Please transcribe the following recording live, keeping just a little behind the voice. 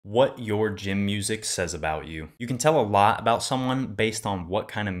What your gym music says about you. You can tell a lot about someone based on what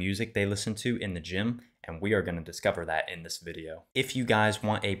kind of music they listen to in the gym, and we are going to discover that in this video. If you guys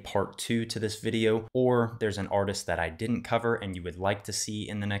want a part 2 to this video, or there's an artist that I didn't cover and you would like to see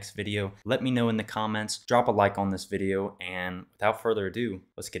in the next video, let me know in the comments, drop a like on this video, and without further ado,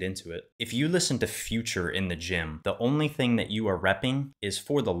 let's get into it. If you listen to Future in the gym, the only thing that you are repping is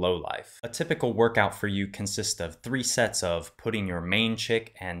For the Low Life. A typical workout for you consists of 3 sets of putting your main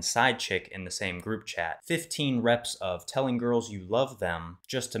chick and side chick in the same group chat, 15 reps of telling girls you love them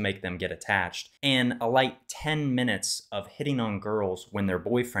just to make them get attached, and a light 10 minutes of hitting on girls when their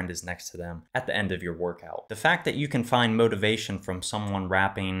boyfriend is next to them at the end of your workout. The fact that you can find motivation from someone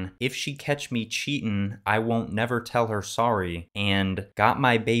rapping, "If she catch me cheatin', I won't never tell her sorry," and "Got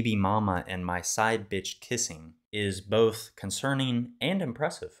my baby mama and my side bitch kissing," is both concerning and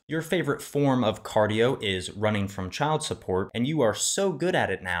impressive. Your favorite form of cardio is running from child support, and you are so good at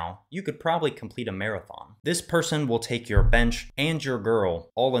it now, you could probably complete a marathon. This person will take your bench and your girl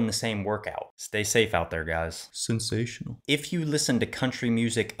all in the same workout. Stay safe out there, guys. Sensational. If you listen to country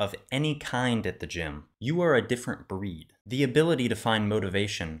music of any kind at the gym, you are a different breed. The ability to find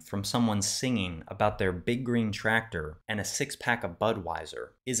motivation from someone singing about their big green tractor and a 6-pack of Budweiser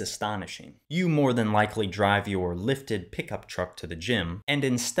is astonishing. You more than likely drive your lifted pickup truck to the gym, and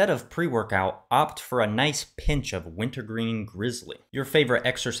instead of pre-workout, opt for a nice pinch of wintergreen grizzly. Your favorite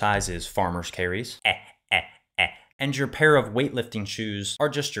exercise is farmer's carries. And your pair of weightlifting shoes are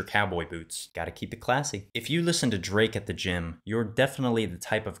just your cowboy boots. Gotta keep it classy. If you listen to Drake at the gym, you're definitely the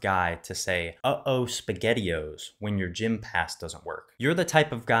type of guy to say, "Uh-oh, SpaghettiOs," when your gym pass doesn't work. You're the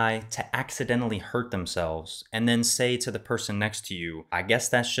type of guy to accidentally hurt themselves and then say to the person next to you, "I guess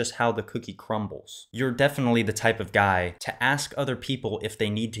that's just how the cookie crumbles." You're definitely the type of guy to ask other people if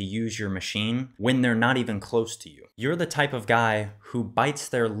they need to use your machine when they're not even close to you. You're the type of guy who bites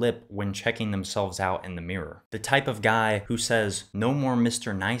their lip when checking themselves out in the mirror. The type of guy who says, "No more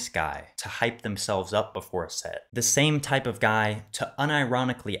Mr. Nice Guy," to hype themselves up before a set. The same type of guy to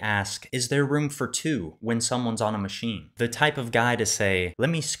unironically ask, "Is there room for 2?" when someone's on a machine. The type of guy to say, "Let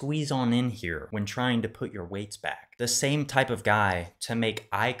me squeeze on in here," when trying to put your weights back. The same type of guy to make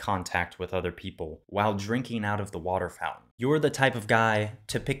eye contact with other people while drinking out of the water fountain. You're the type of guy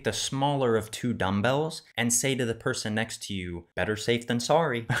to pick the smaller of 2 dumbbells and say to the person next to you, "Better safe than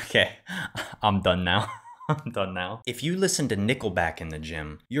sorry." Okay, I'm done now. I'm done now. If you listen to Nickelback in the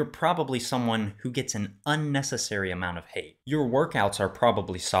gym, you're probably someone who gets an unnecessary amount of hate. Your workouts are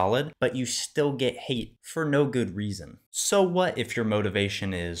probably solid, but you still get hate for no good reason. So what if your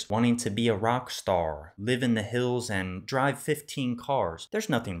motivation is wanting to be a rock star, live in the hills, and drive 15 cars? There's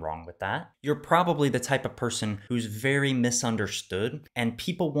nothing wrong with that. You're probably the type of person who's very misunderstood, and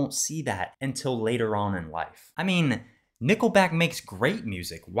people won't see that until later on in life. I mean, Nickelback makes great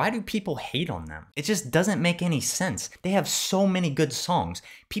music. Why do people hate on them? It just doesn't make any sense. They have so many good songs.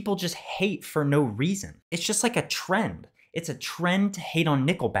 People just hate for no reason. It's just like a trend. It's a trend to hate on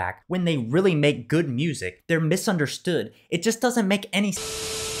Nickelback when they really make good music. They're misunderstood. It just doesn't make any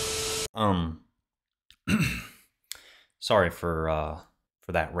Sorry for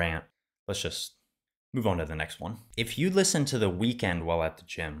that rant. Let's just move on to the next one. If you listen to The Weeknd while at the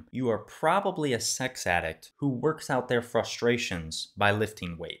gym, you are probably a sex addict who works out their frustrations by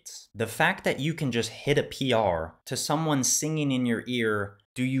lifting weights. The fact that you can just hit a PR to someone singing in your ear,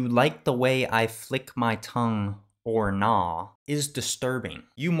 "Do you like the way I flick my tongue or nah?" is disturbing.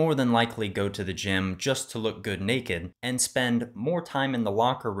 You more than likely go to the gym just to look good naked and spend more time in the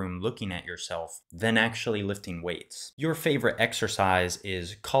locker room looking at yourself than actually lifting weights. Your favorite exercise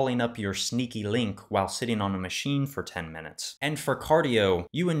is calling up your sneaky link while sitting on a machine for 10 minutes. And for cardio,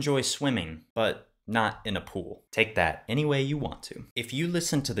 you enjoy swimming, but not in a pool. Take that any way you want to. If you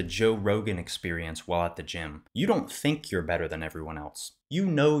listen to the Joe Rogan Experience while at the gym, you don't think you're better than everyone else. You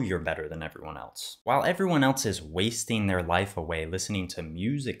know you're better than everyone else. While everyone else is wasting their life away listening to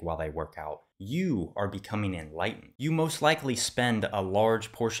music while they work out, you are becoming enlightened. You most likely spend a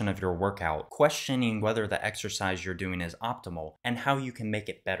large portion of your workout questioning whether the exercise you're doing is optimal and how you can make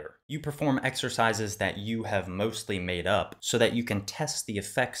it better. You perform exercises that you have mostly made up so that you can test the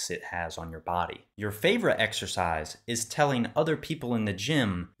effects it has on your body. Your favorite exercise is telling other people in the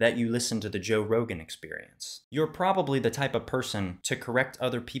gym that you listen to the Joe Rogan Experience. You're probably the type of person to correct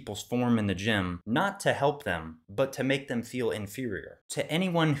other people's form in the gym, not to help them, but to make them feel inferior. To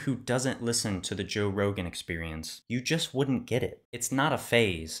anyone who doesn't listen listen to the Joe Rogan Experience, you just wouldn't get it. It's not a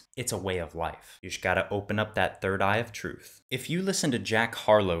phase, it's a way of life. You just gotta open up that third eye of truth. If you listen to Jack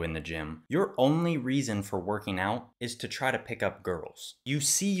Harlow in the gym, your only reason for working out is to try to pick up girls. You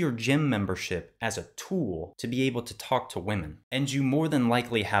see your gym membership as a tool to be able to talk to women, and you more than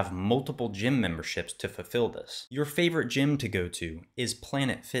likely have multiple gym memberships to fulfill this. Your favorite gym to go to is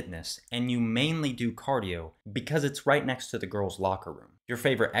Planet Fitness, and you mainly do cardio because it's right next to the girls' locker room. Your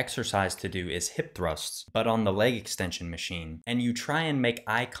favorite exercise to do is hip thrusts, but on the leg extension machine, and you try and make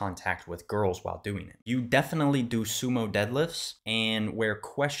eye contact with girls while doing it. You definitely do sumo deadlifts and wear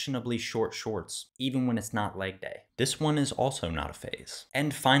questionably short shorts, even when it's not leg day. This one is also not a phase.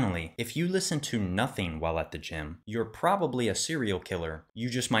 And finally, if you listen to nothing while at the gym, you're probably a serial killer. You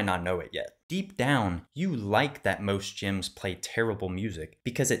just might not know it yet. Deep down, you like that most gyms play terrible music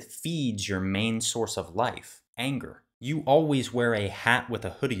because it feeds your main source of life, anger. You always wear a hat with a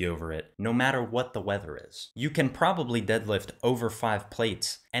hoodie over it, no matter what the weather is. You can probably deadlift over 5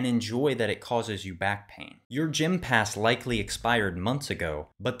 plates and enjoy that it causes you back pain. Your gym pass likely expired months ago,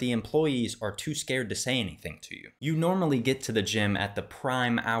 but the employees are too scared to say anything to you. You normally get to the gym at the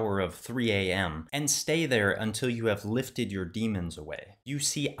prime hour of 3 a.m. and stay there until you have lifted your demons away. You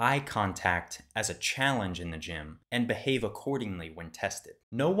see eye contact as a challenge in the gym and behave accordingly when tested.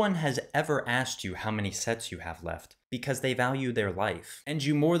 No one has ever asked you how many sets you have left because they value their life, and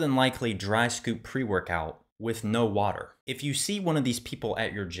you more than likely dry scoop pre-workout with no water. If you see one of these people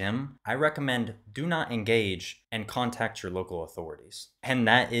at your gym, I recommend do not engage and contact your local authorities. And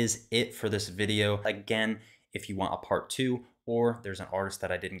that is it for this video. Again, if you want a part 2, or there's an artist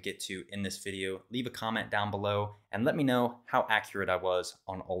that I didn't get to in this video, leave a comment down below and let me know how accurate I was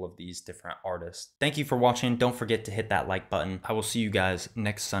on all of these different artists. Thank you for watching. Don't forget to hit that like button. I will see you guys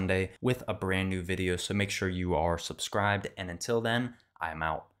next Sunday with a brand new video, so make sure you are subscribed. And until then, I am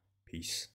out. Peace.